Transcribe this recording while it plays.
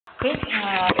Okay,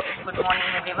 good morning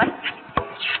everyone.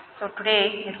 So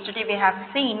yesterday we have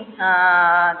seen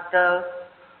the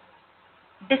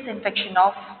disinfection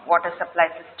of water supply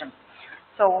system.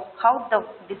 So how the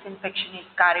disinfection is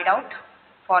carried out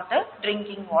for the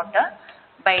drinking water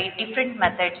by different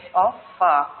methods of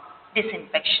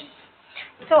disinfection.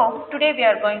 So today we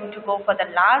are going to go for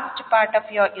the last part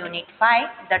of your unit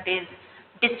 5, that is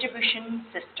distribution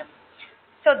system.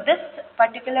 So this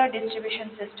particular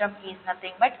distribution system is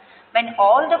nothing but when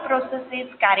all the process is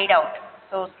carried out.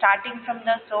 So starting from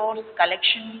the source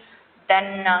collection,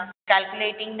 then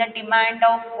calculating the demand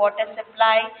of water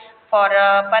supply for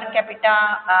per capita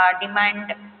demand,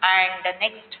 and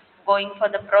next going for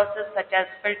the process such as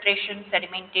filtration,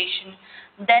 sedimentation,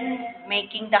 then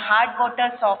making the hard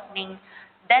water softening,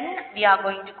 then we are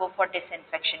going to go for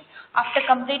disinfection. After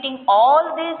completing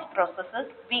all these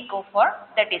processes, we go for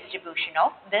the distribution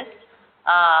of this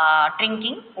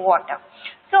drinking water.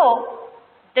 So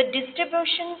the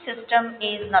distribution system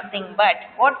is nothing but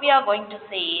what we are going to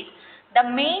say is the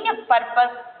main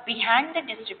purpose behind the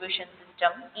distribution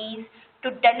system is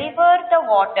to deliver the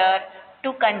water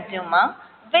to consumer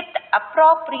with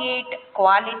appropriate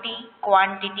quality,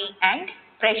 quantity and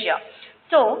pressure.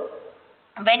 So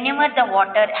whenever the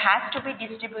water has to be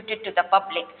distributed to the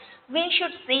public, we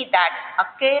should see that a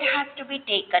care has to be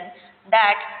taken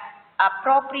that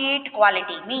appropriate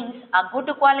quality means a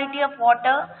good quality of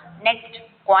water. Next,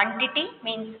 quantity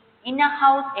means in a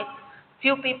house if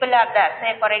few people are there,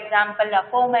 say for example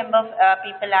 4 members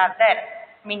people are there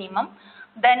minimum,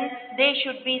 then they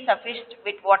should be sufficient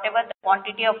with whatever the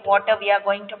quantity of water we are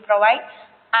going to provide.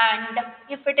 And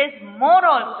if it is more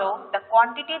also, the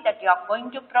quantity that you are going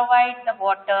to provide the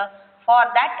water for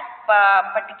that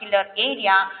particular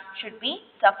area should be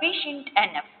sufficient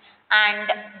enough,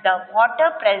 and the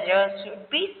water pressure should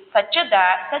be such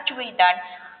way that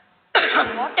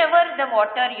whatever the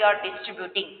water you are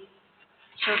distributing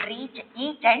should reach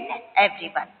each and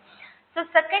everyone. So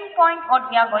second point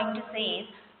what we are going to say is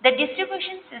the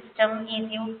distribution system is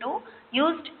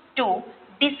used to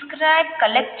describe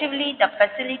collectively the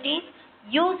facilities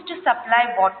used to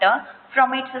supply water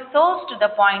from its source to the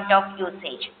point of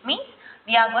usage. Means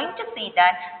we are going to see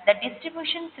that the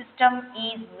distribution system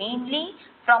is mainly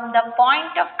from the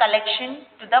point of collection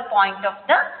to the point of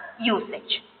the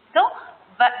usage. So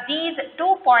these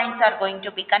 2 points are going to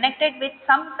be connected with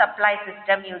some supply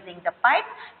system using the pipe,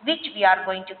 which we are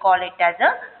going to call it as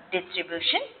a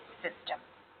distribution system.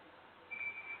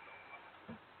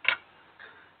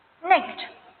 Next,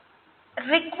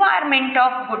 requirement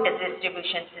of good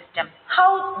distribution system.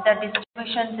 How the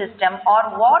distribution system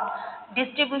or what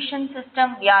distribution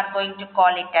system we are going to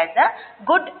call it as a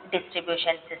good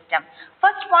distribution system.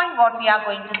 First point what we are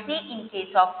going to see in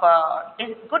case of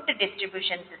good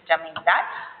distribution system is that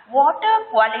water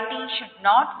quality should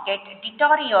not get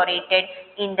deteriorated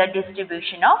in the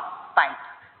distribution of pipes.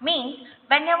 Means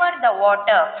whenever the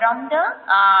water from the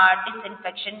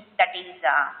disinfection, that is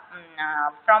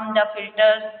from the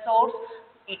filter source,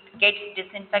 it gets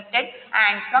disinfected,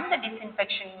 and from the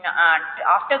disinfection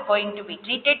after going to be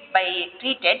treated,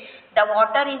 the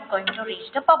water is going to reach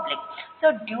the public.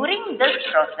 So during this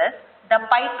process the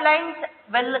pipelines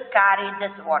will carry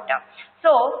this water.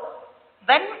 So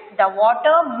when the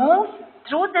water moves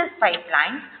through this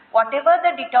pipeline, whatever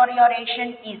the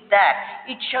deterioration is there,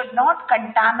 it should not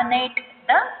contaminate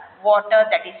the water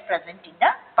that is present in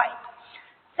the pipe.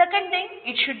 Second thing,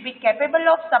 it should be capable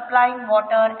of supplying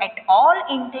water at all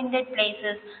intended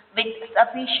places with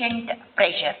sufficient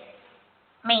pressure.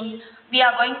 Means we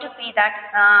are going to see that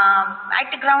at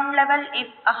ground level,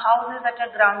 if a house is at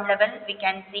a ground level, we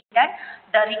can see that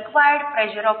the required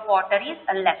pressure of water is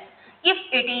less. If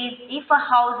a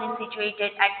house is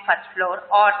situated at first floor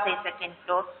or say second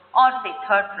floor or say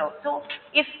third floor, so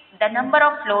if the number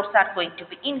of floors are going to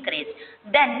be increased,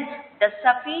 then the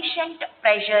sufficient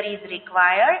pressure is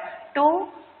required to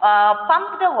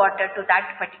pump the water to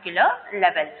that particular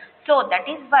level. So that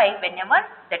is why whenever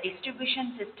the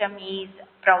distribution system is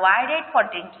provided for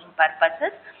drinking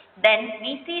purposes, then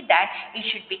we see that it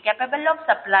should be capable of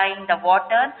supplying the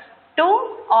water to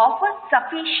offer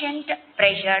sufficient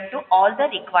pressure to all the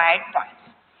required points.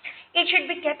 It should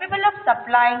be capable of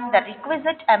supplying the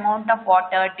requisite amount of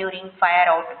water during fire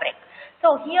outbreak.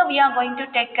 So here we are going to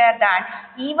take care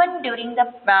that even during the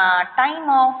time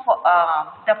of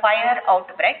the fire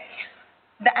outbreak,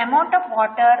 the amount of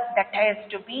water that has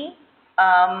to be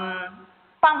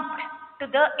pumped to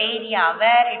the area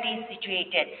where it is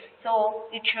situated. So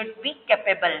it should be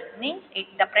capable, means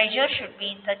the pressure should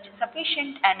be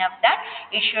sufficient enough that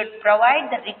it should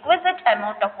provide the requisite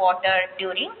amount of water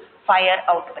during fire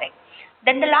outbreak.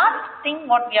 Then the last thing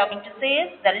what we are going to say is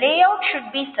the layout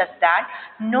should be such that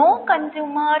no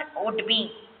consumer would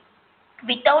be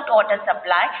without water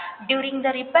supply during the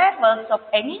repair works of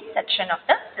any section of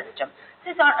the system.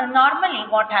 This is normally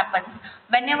what happens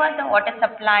whenever the water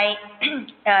supply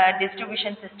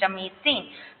distribution system is seen.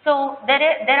 So there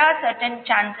are certain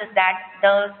chances that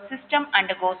the system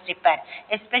undergoes repair,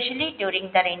 especially during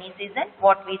the rainy season.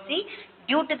 What we see,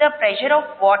 due to the pressure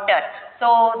of water,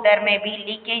 so there may be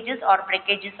leakages or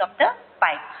breakages of the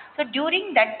pipe. So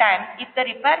during that time, if the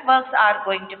repair works are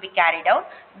going to be carried out,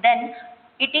 then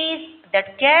it is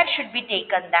that care should be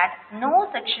taken that no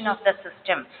section of the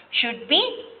system should be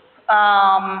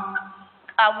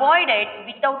avoided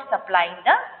without supplying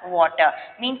the water.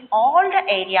 Means all the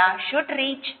area should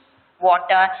reach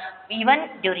water even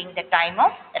during the time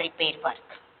of repair work.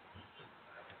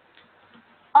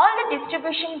 All the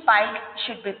distribution pipes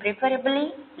should be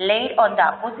preferably laid on the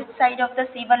opposite side of the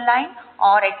sewer line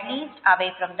or at least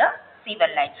away from the sewer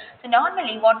line. So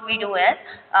normally what we do is,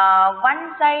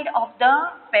 one side of the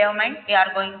pavement we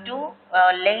are going to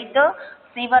lay the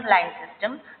sewer line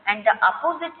system, and the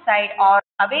opposite side or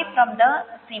away from the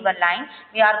sewer line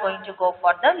we are going to go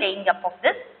for the laying up of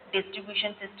this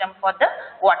distribution system for the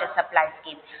water supply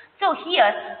scheme. So here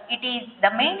it is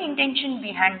the main intention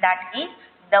behind that is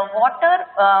the water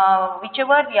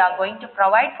whichever we are going to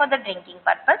provide for the drinking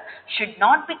purpose should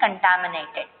not be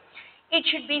contaminated. It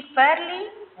should be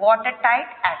fairly watertight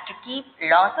as to keep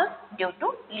losses due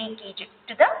to leakage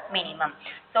to the minimum.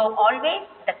 So always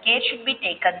the care should be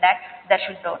taken that there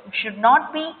should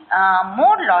not be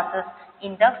more losses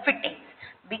in the fittings,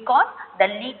 because the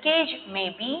leakage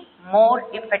may be more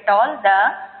if at all the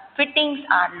fittings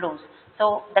are loose.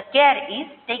 So the care is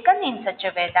taken in such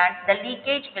a way that the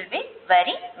leakage will be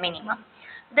very minimum.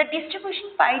 The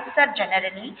distribution pipes are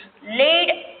generally laid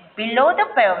below the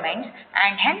pavement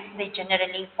and hence they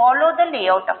generally follow the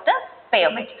layout of the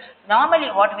pavement.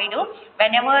 Normally what we do,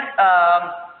 whenever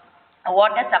a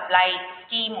water supply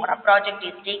scheme or a project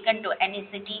is taken to any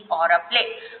city or a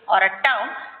place or a town,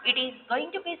 it is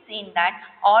going to be seen that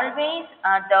always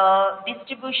the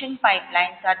distribution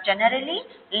pipelines are generally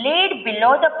laid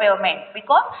below the pavement,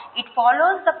 because it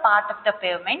follows the path of the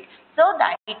pavement so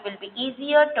that it will be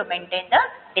easier to maintain the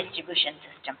distribution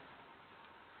system.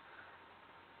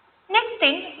 Next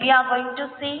thing, we are going to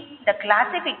see the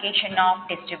classification of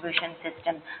distribution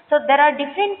system. So there are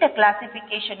different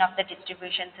classification of the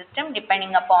distribution system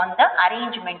depending upon the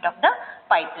arrangement of the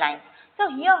pipelines. So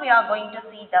here we are going to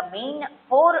see the main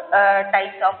four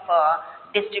types of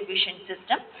distribution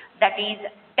system, that is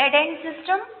dead end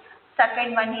system,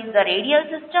 second one is the radial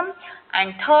system,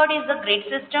 and third is the grid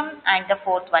system, and the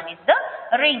fourth one is the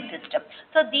ring system.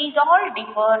 So these all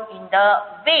differ in the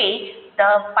way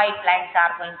the pipelines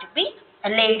are going to be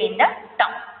laid in the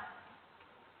town.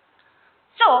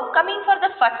 So coming for the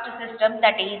first system,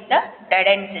 that is the dead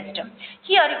end system.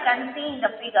 Here you can see in the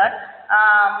figure,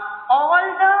 all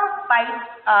the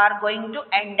pipes are going to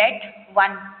end at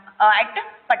one at a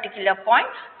particular point.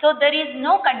 So there is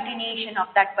no continuation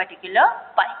of that particular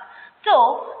pipe.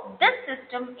 So this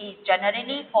system is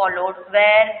generally followed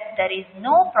where there is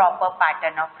no proper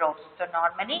pattern of roads. So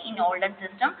normally in olden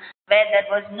system where there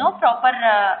was no proper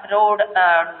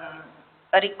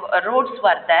roads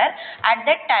were there, at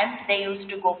that time they used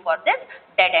to go for this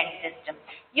dead end system,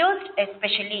 used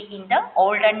especially in the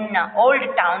old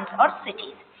towns or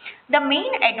cities. The main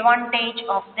advantage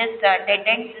of this dead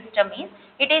end system is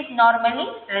it is normally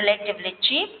relatively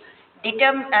cheap.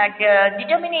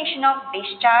 Determination of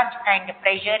discharge and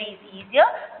pressure is easier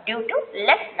due to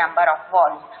less number of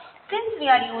valves. Since we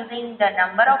are using the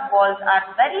number of valves are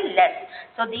very less,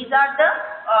 so these are the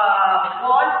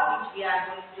valves which we are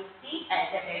going to see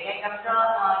at the dead end of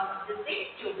the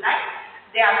tube line.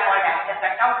 They are called as the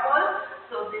cutoff valves.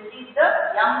 So this is the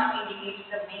M indicates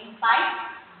the main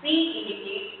pipe, C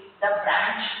indicates the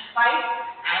branch pipe,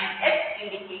 and S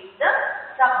indicates the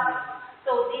sub-main.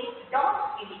 So these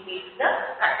dots indicate the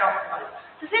cutoff valve.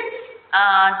 So since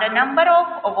the number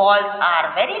of valves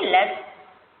are very less,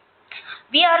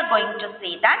 we are going to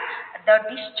say that the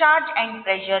discharge and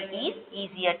pressure is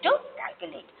easier to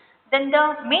calculate. Then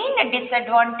the main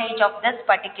disadvantage of this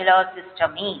particular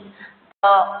system is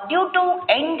due to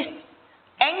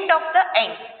end of the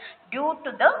ends. Due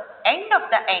to the end of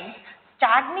the ends,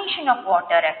 stagnation of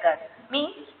water occurs.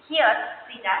 Means here,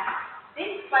 see that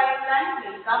this pipeline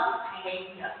will come and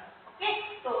end here. Okay,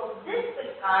 so this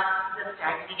will cause the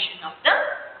stagnation of the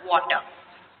water.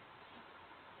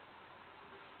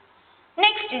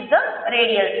 Next is the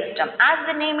radial system. As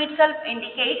the name itself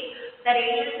indicates, the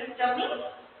radial system means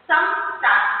some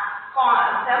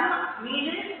some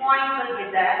middle point will be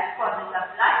there for the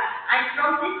supply, and from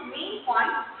this main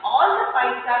point all the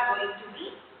pipes are going to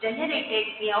be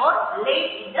generated or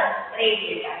laid in the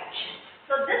radial direction.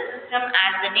 So this system,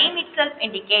 as the name itself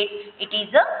indicates, it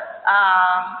is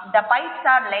the pipes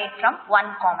are laid from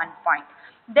one common point.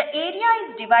 The area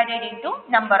is divided into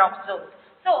number of zones.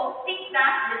 So think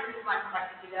that this is one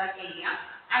particular area,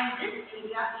 and this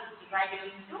area is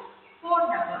divided into four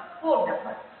numbers. So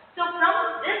from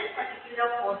this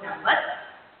particular four numbers,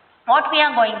 what we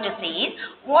are going to see is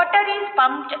water is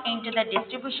pumped into the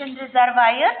distribution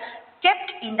reservoir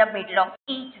kept in the middle of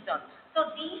each zone.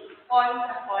 So these points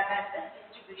are called as the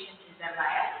distribution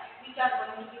reservoir, which are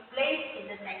going to be placed in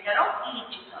the center of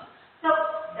each zone. So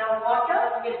the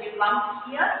water will be pumped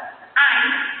here, and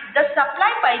the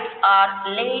supply pipes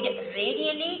are laid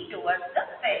radially towards the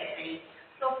periphery.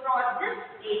 So for this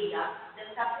area, the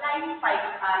supply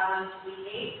pipes are going to be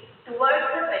laid towards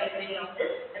the periphery of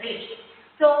this region.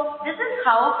 So this is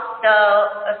how the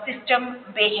system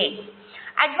behaves.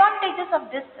 Advantages of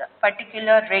this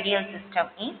particular radial system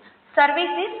is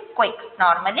service is quick.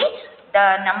 Normally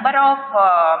the number of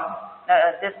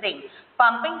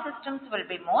pumping systems will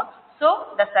be more,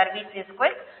 so the service is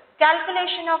quick.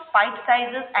 Calculation of pipe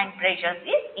sizes and pressures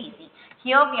is easy.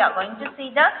 Here we are going to see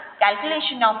the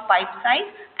calculation of pipe size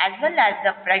as well as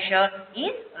the pressure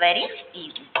is very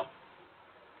easy.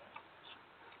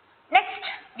 Next,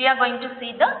 we are going to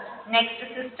see the next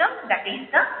system, that is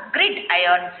the grid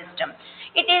iron system.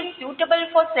 It is suitable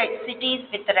for cities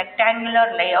with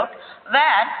rectangular layout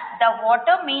where the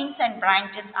water mains and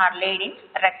branches are laid in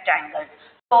rectangles.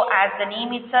 So as the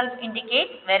name itself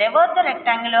indicates, wherever the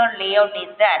rectangular layout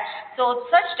is there, so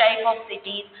such type of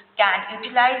cities can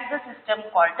utilize the system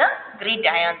called the grid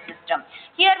iron system.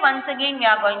 Here once again we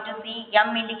are going to see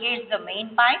M indicates the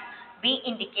main pipe, B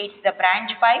indicates the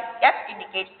branch pipe, F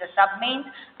indicates the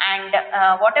submains, and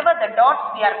whatever the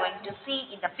dots we are going to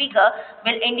see in the figure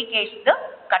will indicate the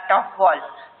cutoff valve.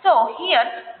 So here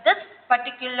this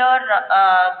particular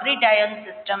grid iron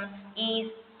system is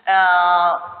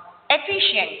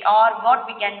efficient, or what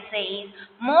we can say is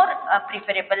more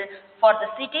preferable for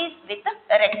the cities with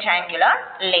a rectangular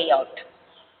layout.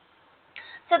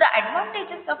 So the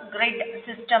advantages of grid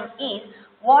system is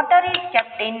water is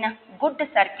kept in good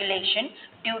circulation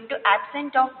due to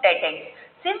absence of dead ends.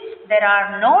 Since there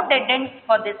are no dead ends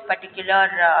for this particular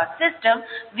system,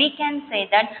 we can say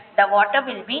that the water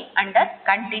will be under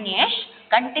continuous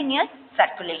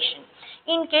circulation.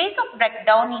 In case of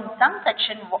breakdown in some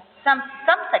section,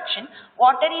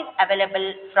 water is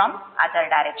available from other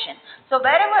direction. So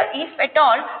wherever, if at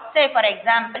all, say for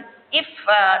example, if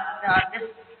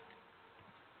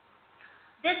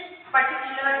this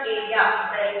particular area,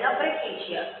 there is a breakage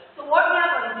here. So what we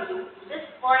are going to do, this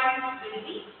point will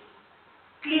be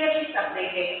clearly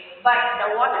separated, but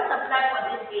the water supply for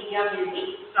this area will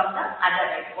be from the other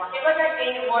end. Whatever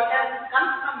the water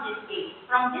comes from this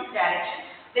direction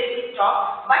will be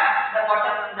stopped, but the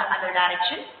water from the other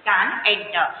direction can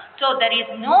enter. So there is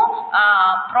no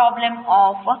problem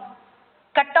of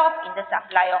cut off in the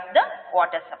supply of the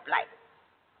water supply.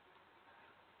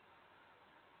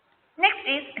 Next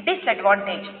is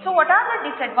disadvantage. So what are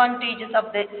the disadvantages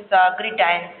of this grid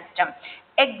iron system?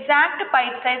 Exact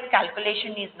pipe size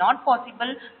calculation is not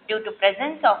possible due to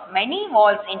presence of many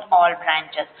valves in all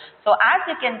branches. So as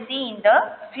you can see in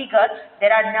the figure,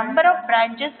 there are number of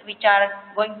branches which are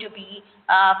going to be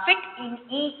fit in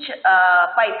each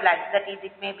pipeline. That is,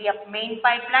 it may be a main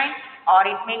pipeline, or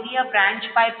it may be a branch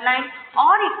pipeline,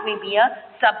 or it may be a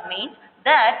sub-main.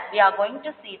 That we are going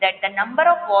to see that the number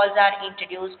of valves are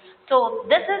introduced. So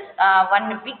this is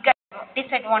one big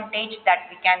disadvantage that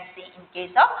we can see in case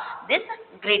of this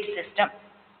grid system.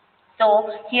 So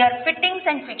here fittings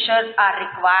and fixtures are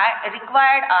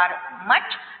required are much,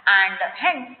 and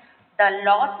hence the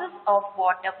losses of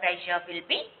water pressure will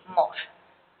be more.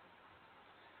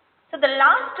 So the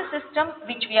last system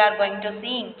which we are going to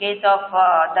see in case of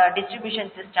the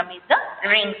distribution system is the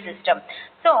ring system.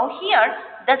 So here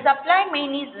the supply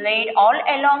main is laid all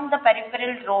along the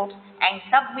peripheral roads and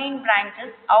sub-main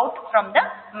branches out from the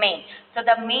main. So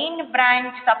the main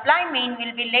branch, supply main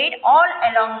will be laid all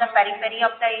along the periphery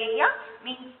of the area,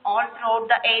 means all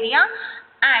throughout the area,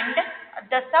 and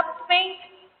the sub-main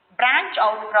branch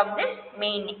out from this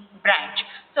main branch.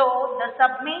 So the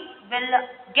sub-main will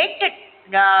get it.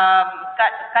 The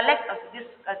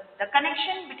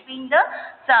connection between the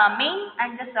main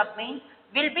and the sub-main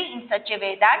will be in such a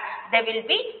way that they will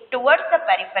be towards the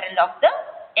peripheral of the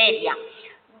area.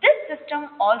 This system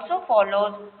also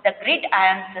follows the grid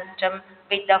iron system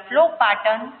with the flow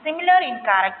pattern similar in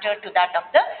character to that of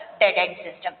the dead end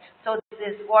system. So this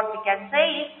is what we can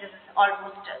say is this is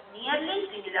almost nearly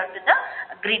similar to the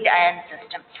grid iron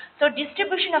system. So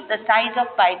distribution of the size of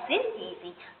pipes is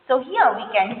easy. So here we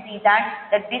can see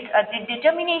that the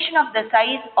determination of the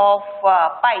size of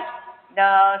pipes,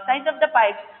 the size of the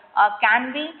pipes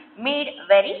can be made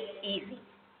very easy.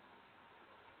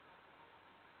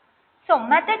 So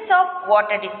methods of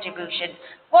water distribution.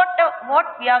 What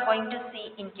we are going to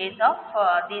see in case of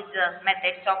these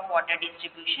methods of water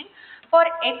distribution. For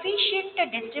efficient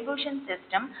distribution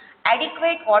system,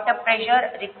 adequate water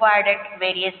pressure required at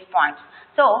various points.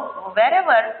 So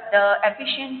wherever the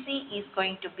efficiency is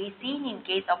going to be seen in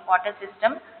case of water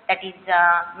system, that is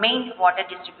main water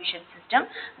distribution system,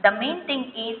 the main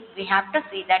thing is we have to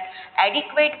see that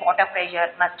adequate water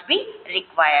pressure must be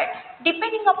required.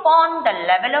 Depending upon the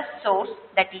level of source,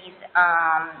 that is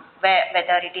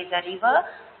whether it is a river,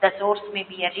 the source may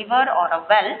be a river or a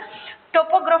well,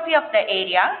 topography of the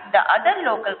area, the other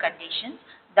local conditions,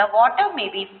 the water may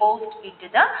be forced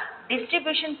into the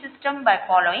distribution system by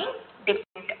following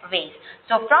different ways.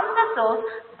 So from the source,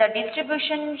 the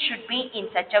distribution should be in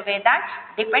such a way that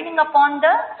depending upon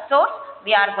the source,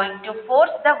 we are going to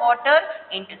force the water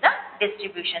into the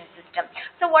distribution system.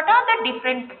 So what are the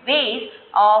different ways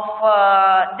of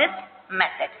this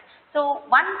method? So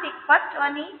first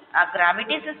one is a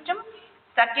gravity system,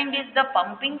 second is the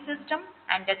pumping system,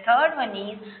 and the third one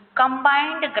is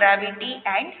combined gravity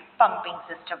and pumping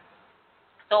system.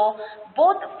 So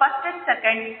both first and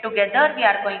second together we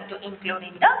are going to include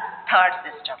in the third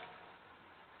system.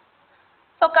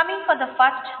 So coming for the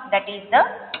first, that is the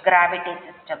gravity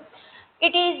system.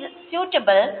 It is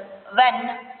suitable when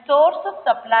source of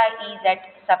supply is at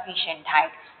sufficient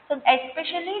height. So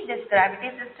especially this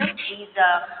gravity system is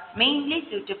mainly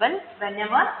suitable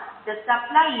whenever the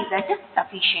supply is at a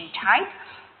sufficient height.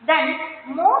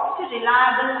 Then most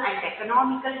reliable and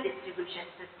economical distribution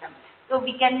system. So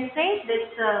we can say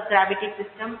this gravity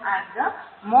system as the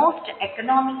most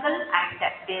economical and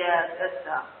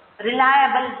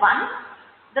reliable one.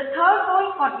 The third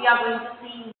point what we are going to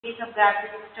see in case of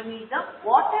gravity system is the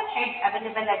water head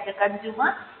available at the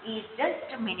consumer is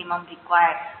just minimum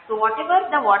required. So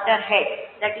whatever the water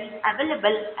head that is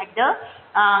available at the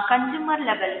consumer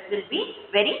level will be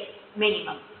very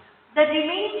minimum. The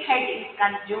remaining head is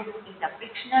consumed in the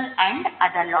frictional and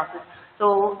other losses.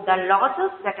 So the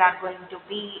losses that are going to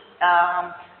be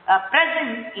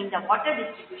present in the water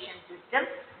distribution system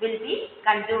will be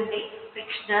consumed in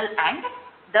frictional and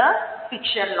the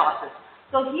fixture losses.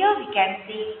 So here we can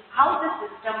see how the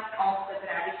system of the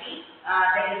gravity,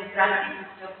 that is gravity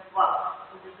system works.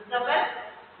 So this is the well,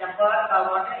 the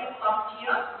water is pumped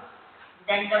here,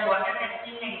 then the water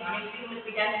testing and monitoring will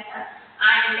be done here,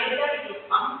 and later it is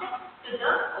pumped to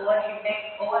the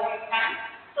overhead tank.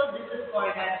 So this is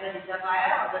called as the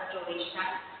reservoir or the storage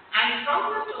tank, and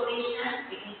from the storage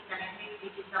tank it is connected,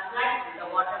 it is supplied to the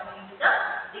water into the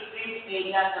different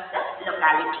areas of the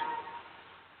locality.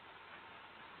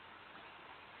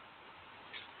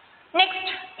 Next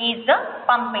is the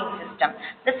pumping system.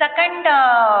 The second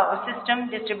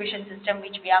distribution system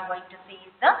which we are going to see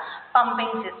is the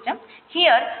pumping system.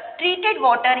 Here treated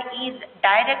water is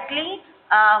directly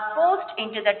forced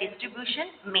into the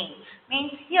distribution main.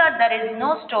 Means here there is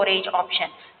no storage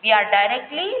option. We are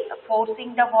directly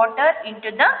forcing the water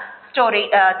into the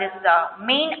storage,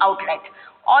 main outlet.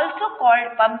 Also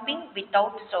called pumping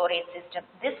without storage system.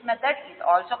 This method is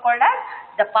also called as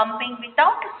the pumping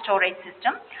without storage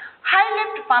system. High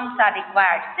lift pumps are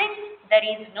required. Since there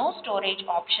is no storage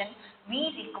option, we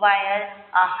require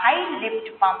a high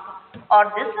lift pump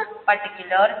or this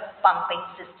particular pumping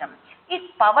system. If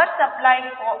power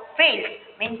supply fails,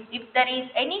 means if there is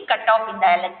any cut-off in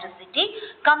the electricity,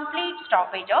 complete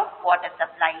stoppage of water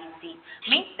supply is seen.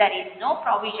 Means there is no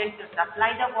provision to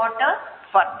supply the water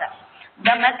further.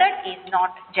 The method is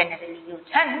not generally used.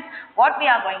 Hence, what we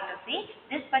are going to see,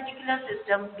 this particular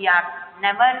system we are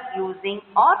never using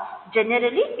or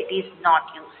generally it is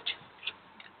not used.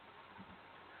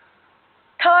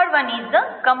 Third one is the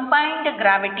combined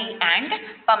gravity and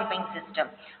pumping system.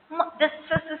 This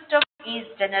system is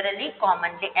generally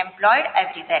commonly employed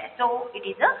everywhere. So, it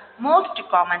is a most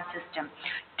common system.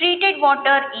 Treated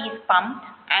water is pumped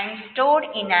and stored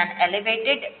in an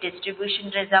elevated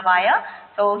distribution reservoir.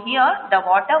 So, here the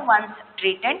water once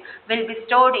treated will be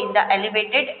stored in the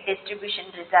elevated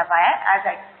distribution reservoir as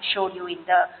I showed you in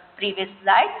the previous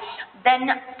slide.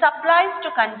 Then supplies to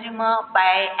consumer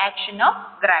by action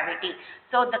of gravity.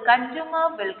 So, the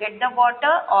consumer will get the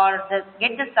water or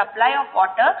get the supply of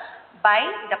water by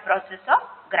the process of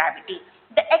gravity.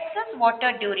 The excess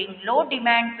water during low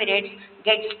demand periods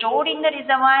gets stored in the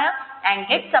reservoir and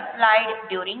gets supplied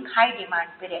during high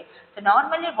demand period. So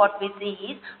normally what we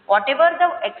see is whatever the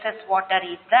excess water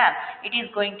is there, it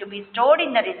is going to be stored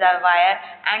in the reservoir,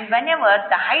 and whenever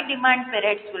the high demand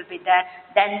periods will be there,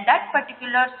 then that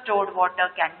particular stored water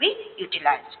can be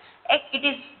utilized. It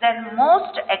is the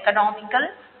most economical,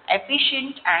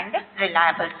 efficient and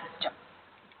reliable system.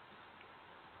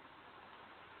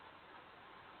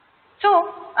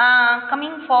 So,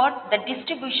 coming for the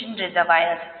distribution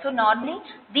reservoirs. So, normally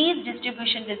these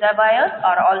distribution reservoirs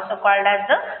are also called as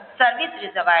the service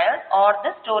reservoirs or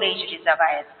the storage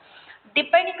reservoirs.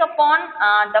 Depending upon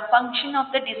the function of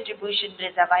the distribution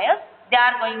reservoirs, they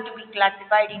are going to be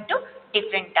classified into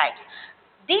different types.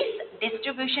 These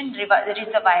distribution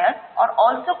reservoirs are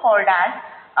also called as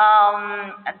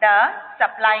the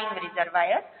supplying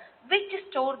reservoirs, which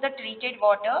store the treated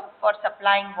water for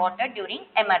supplying water during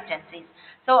emergencies.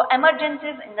 So,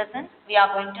 emergencies in the sense we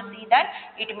are going to see that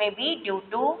it may be due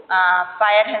to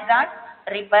fire hazards,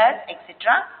 repairs,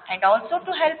 etc., and also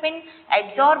to help in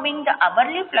absorbing the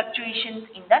hourly fluctuations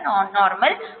in the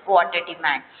normal water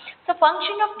demand. So,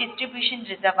 function of distribution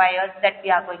reservoirs that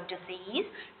we are going to see is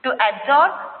to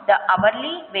absorb the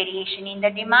hourly variation in the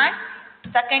demand.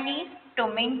 Second is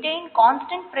to maintain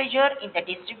constant pressure in the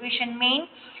distribution main.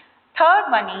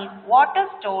 Third one is water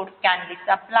stored can be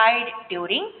supplied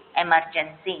during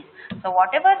emergencies. So,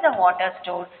 whatever the water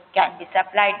stored can be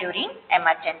supplied during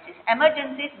emergencies.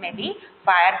 Emergencies may be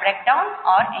fire breakdown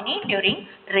or any during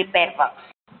repair works.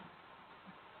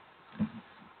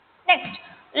 Next,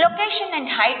 location and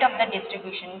height of the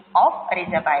distribution of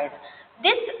reservoirs.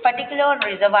 This particular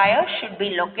reservoir should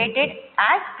be located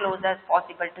as close as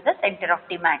possible to the center of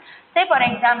demand. Say for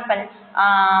example,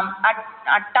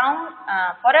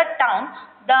 for a town,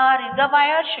 the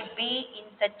reservoir should be in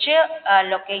such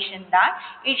a location that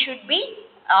it should be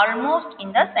almost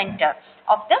in the center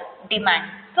of the demand,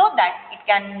 so that it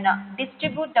can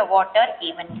distribute the water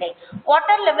evenly.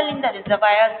 Water level in the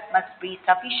reservoirs must be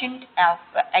sufficient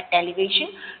at elevation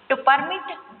to permit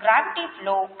gravity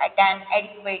flow at an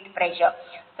adequate pressure.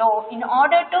 So, in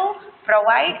order to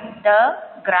provide the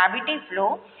gravity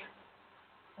flow,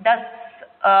 the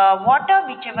water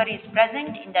whichever is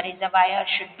present in the reservoir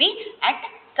should be at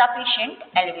sufficient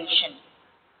elevation.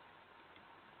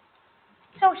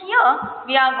 So, here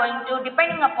we are going to,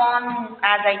 depending upon,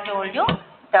 as I told you,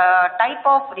 the type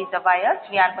of reservoirs,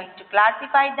 we are going to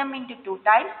classify them into two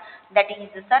types, that is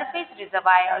the surface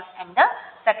reservoirs and the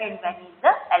second one is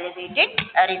the elevated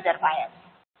reservoirs.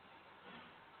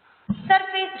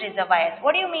 Surface reservoirs.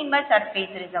 What do you mean by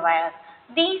surface reservoirs?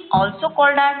 These also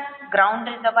called as ground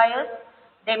reservoirs.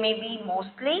 They may be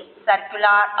mostly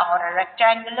circular or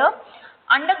rectangular.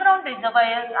 Underground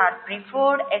reservoirs are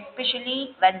preferred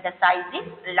especially when the size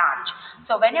is large.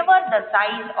 So, whenever the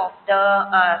size of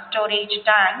the storage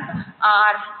tanks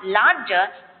are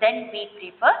larger, then we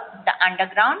prefer the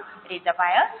underground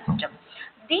reservoir system.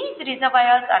 These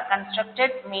reservoirs are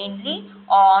constructed mainly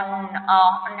on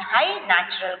high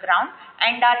natural ground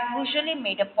and are usually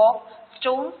made up of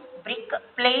stones, brick,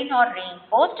 plain or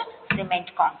reinforced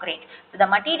cement concrete. So, the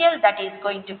material that is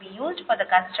going to be used for the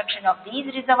construction of these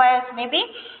reservoirs may be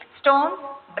stones,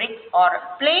 bricks or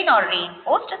plain or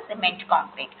reinforced cement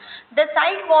concrete. The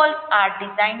side walls are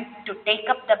designed to take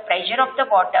up the pressure of the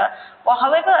water.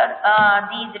 However,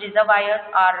 these reservoirs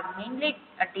are mainly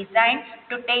designed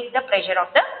to take the pressure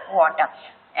of the water.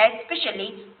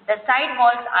 Especially the side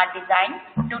walls are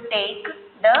designed to take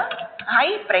the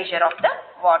high pressure of the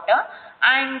water,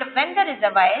 and when the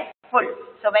reservoir is full.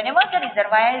 So, whenever the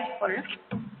reservoir is full,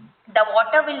 the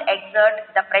water will exert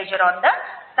the pressure on the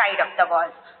side of the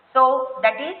walls. So,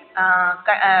 that is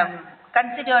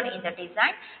considered in the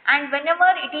design, and whenever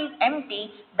it is empty,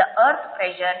 the earth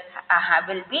pressure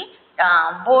will be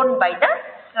borne by the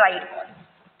side walls.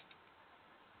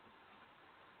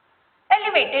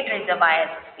 Elevated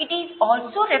reservoirs. It is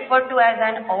also referred to as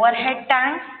an overhead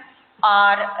tank,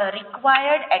 are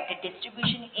required at the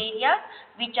distribution areas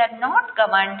which are not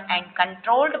governed and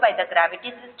controlled by the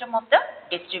gravity system of the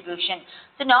distribution.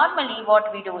 So, normally what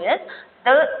we do is,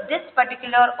 this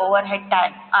particular overhead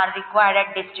tanks are required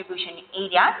at distribution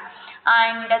areas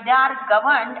and they are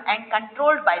governed and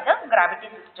controlled by the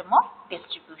gravity system of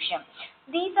distribution.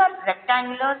 These are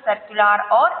rectangular, circular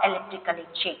or elliptical in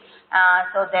shape.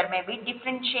 So, there may be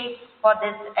different shapes for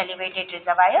this elevated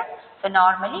reservoir. So,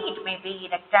 normally it may be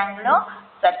rectangular,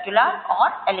 circular or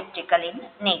elliptical in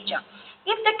nature.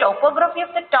 If the topography of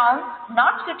the town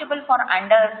not suitable for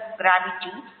under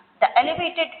gravity, the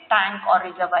elevated tank or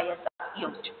reservoirs are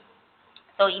used.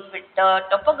 So if the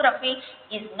topography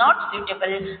is not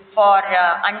suitable for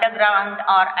underground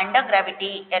or under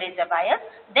gravity reservoirs,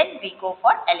 then we go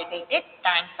for elevated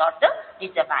tanks or the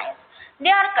reservoirs. They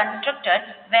are constructed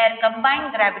where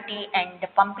combined gravity and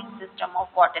the pumping system of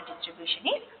water distribution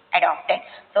is adopted.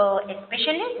 So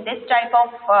especially this type of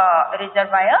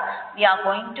reservoir, we are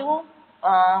going to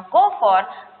go for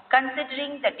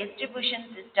considering the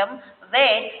distribution system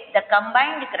where the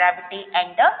combined gravity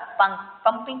and the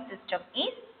pumping system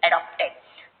is adopted.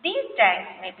 These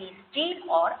tanks may be steel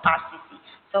or RCC.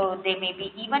 So they may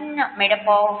be even made up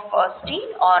of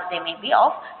steel or they may be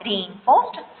of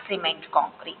reinforced cement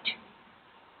concrete.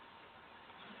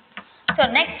 So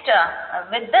next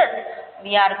with this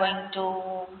we are going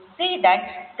to see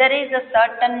that there is a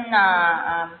certain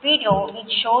video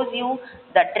which shows you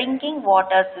the drinking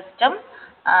water system.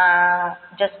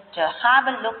 Just have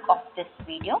a look of this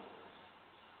video.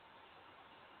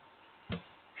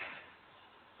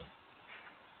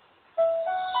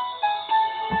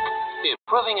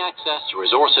 Improving access to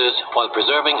resources while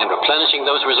preserving and replenishing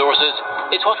those resources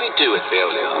is what we do at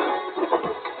Veolia.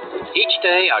 Each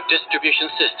day our distribution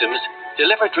systems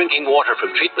deliver drinking water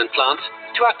from treatment plants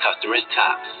to our customers'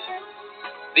 taps.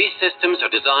 These systems are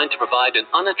designed to provide an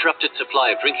uninterrupted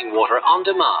supply of drinking water on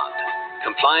demand,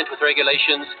 compliant with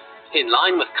regulations, in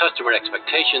line with customer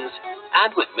expectations,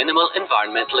 and with minimal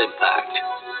environmental impact.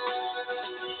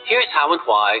 Here's how and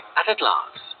why at a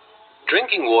glance.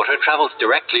 Drinking water travels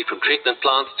directly from treatment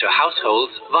plants to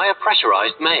households via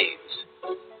pressurized mains.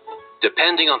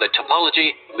 Depending on the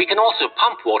topology, we can also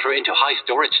pump water into high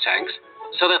storage tanks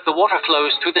so that the water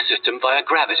flows through the system via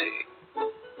gravity.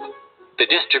 The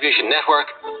distribution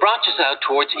network branches out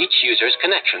towards each user's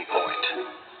connection point.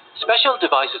 Special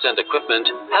devices and equipment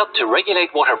help to regulate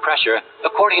water pressure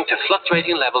according to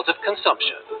fluctuating levels of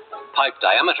consumption. Pipe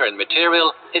diameter and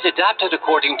material is adapted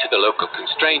according to the local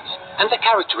constraints and the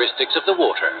characteristics of the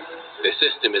water. The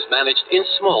system is managed in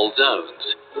small zones,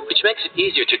 which makes it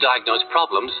easier to diagnose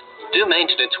problems, do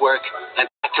maintenance work, and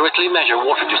accurately measure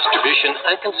water distribution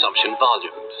and consumption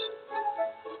volumes.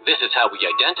 This is how we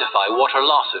identify water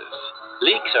losses.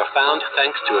 Leaks are found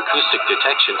thanks to acoustic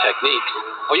detection techniques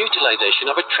or utilization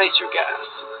of a tracer gas.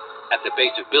 At the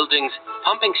base of buildings,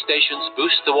 pumping stations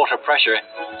boost the water pressure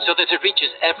so that it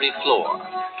reaches every floor.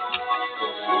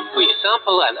 We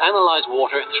sample and analyze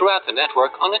water throughout the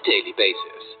network on a daily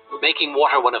basis, making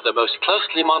water one of the most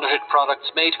closely monitored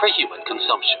products made for human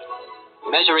consumption.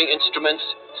 Measuring instruments,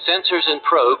 sensors and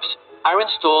probes are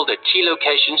installed at key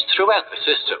locations throughout the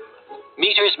system.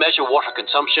 Meters measure water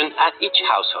consumption at each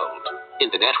household.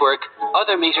 In the network,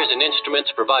 other meters and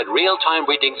instruments provide real-time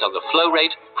readings on the flow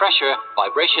rate, pressure,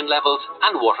 vibration levels,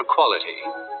 and water quality,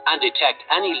 and detect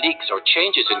any leaks or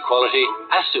changes in quality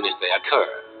as soon as they occur.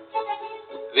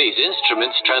 These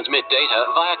instruments transmit data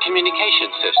via communication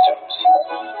systems.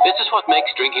 This is what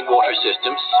makes drinking water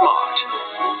systems smart.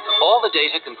 All the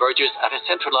data converges at a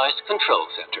centralized control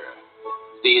center.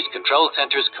 These control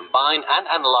centers combine and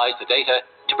analyze the data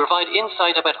to provide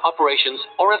insight about operations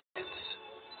or events.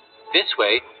 This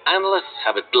way, analysts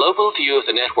have a global view of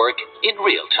the network in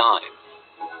real time.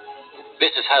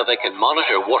 This is how they can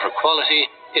monitor water quality,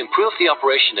 improve the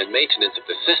operation and maintenance of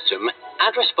the system,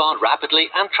 and respond rapidly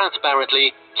and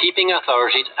transparently, keeping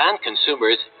authorities and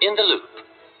consumers in the loop.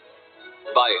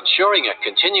 By ensuring a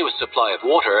continuous supply of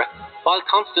water, while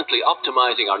constantly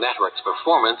optimizing our network's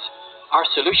performance, our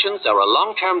solutions are a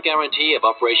long-term guarantee of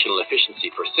operational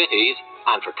efficiency for cities,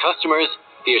 and for customers,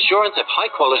 the assurance of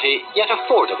high-quality yet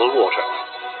affordable water.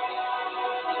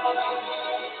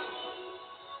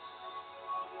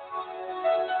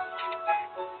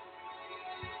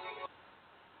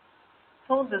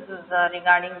 So this is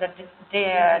regarding the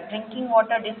drinking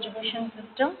water distribution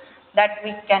system, that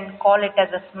we can call it as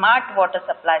a smart water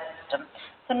supply system.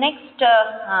 So next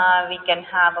we can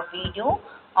have a video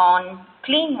on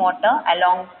clean water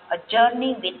along a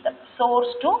journey with the source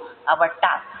to our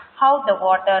tap. How the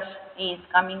water is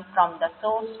coming from the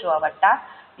source to our tap.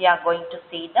 We are going to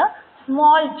see the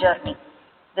small journey.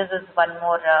 This is one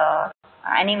more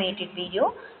animated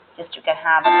video. Just you can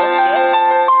have a look here.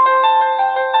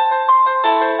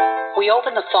 We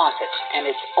open the faucet and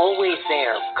it's always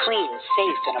there, clean,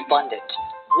 safe, and abundant.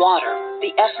 Water,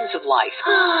 the essence of life.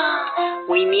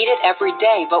 We need it every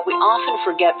day, but we often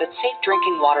forget that safe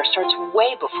drinking water starts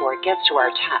way before it gets to our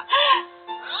tap.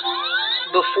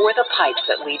 Before the pipes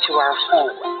that lead to our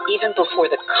home, even before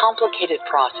the complicated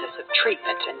process of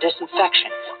treatment and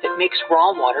disinfection that makes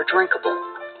raw water drinkable.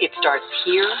 It starts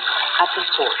here at the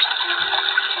source.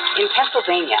 In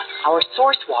Pennsylvania, our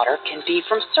source water can be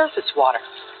from surface water,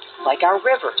 like our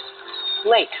rivers,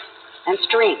 lakes, and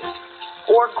streams.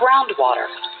 or groundwater,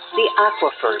 the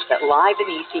aquifers that lie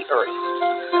beneath the earth.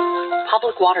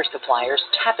 Public water suppliers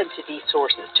tap into these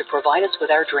sources to provide us with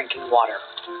our drinking water.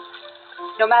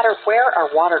 No matter where our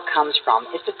water comes from,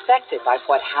 it's affected by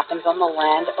what happens on the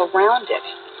land around it.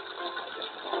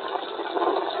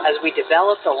 As we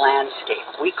develop the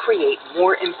landscape, we create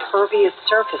more impervious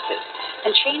surfaces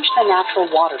and change the natural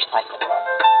water cycle.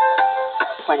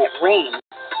 When it rains,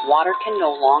 water can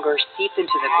no longer seep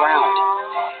into the ground.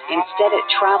 Instead, it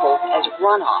travels as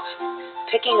runoff,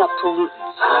 picking up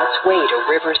pollutants on its way to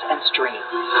rivers and streams.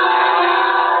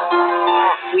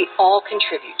 We all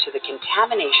contribute to the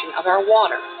contamination of our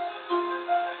water.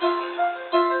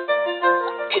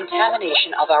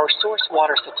 Contamination of our source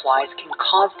water supplies can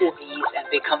cause disease and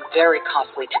become very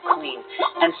costly to clean,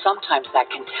 and sometimes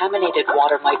that contaminated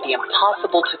water might be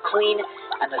impossible to clean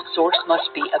and the source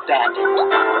must be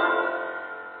abandoned.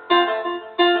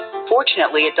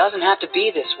 Fortunately, it doesn't have to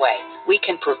be this way. We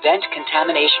can prevent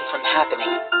contamination from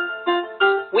happening.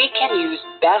 We can use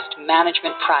best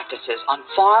management practices on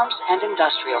farms and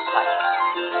industrial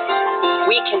sites.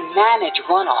 We can manage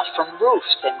runoff from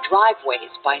roofs and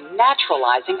driveways by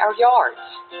naturalizing our yards.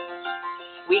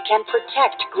 We can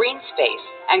protect green space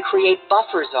and create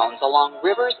buffer zones along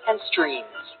rivers and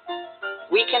streams.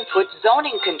 We can put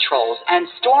zoning controls and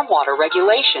stormwater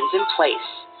regulations in place.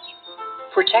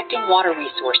 Protecting water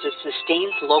resources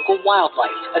sustains local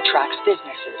wildlife, attracts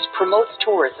businesses, promotes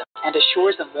tourism, and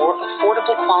assures a more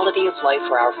affordable quality of life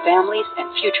for our families and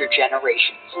future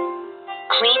generations.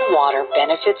 Clean water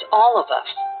benefits all of us.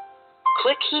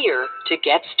 Click here to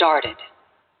get started.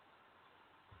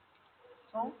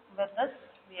 So, with this,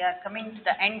 we are coming to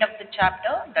the end of the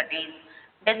chapter, that is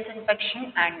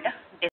disinfection and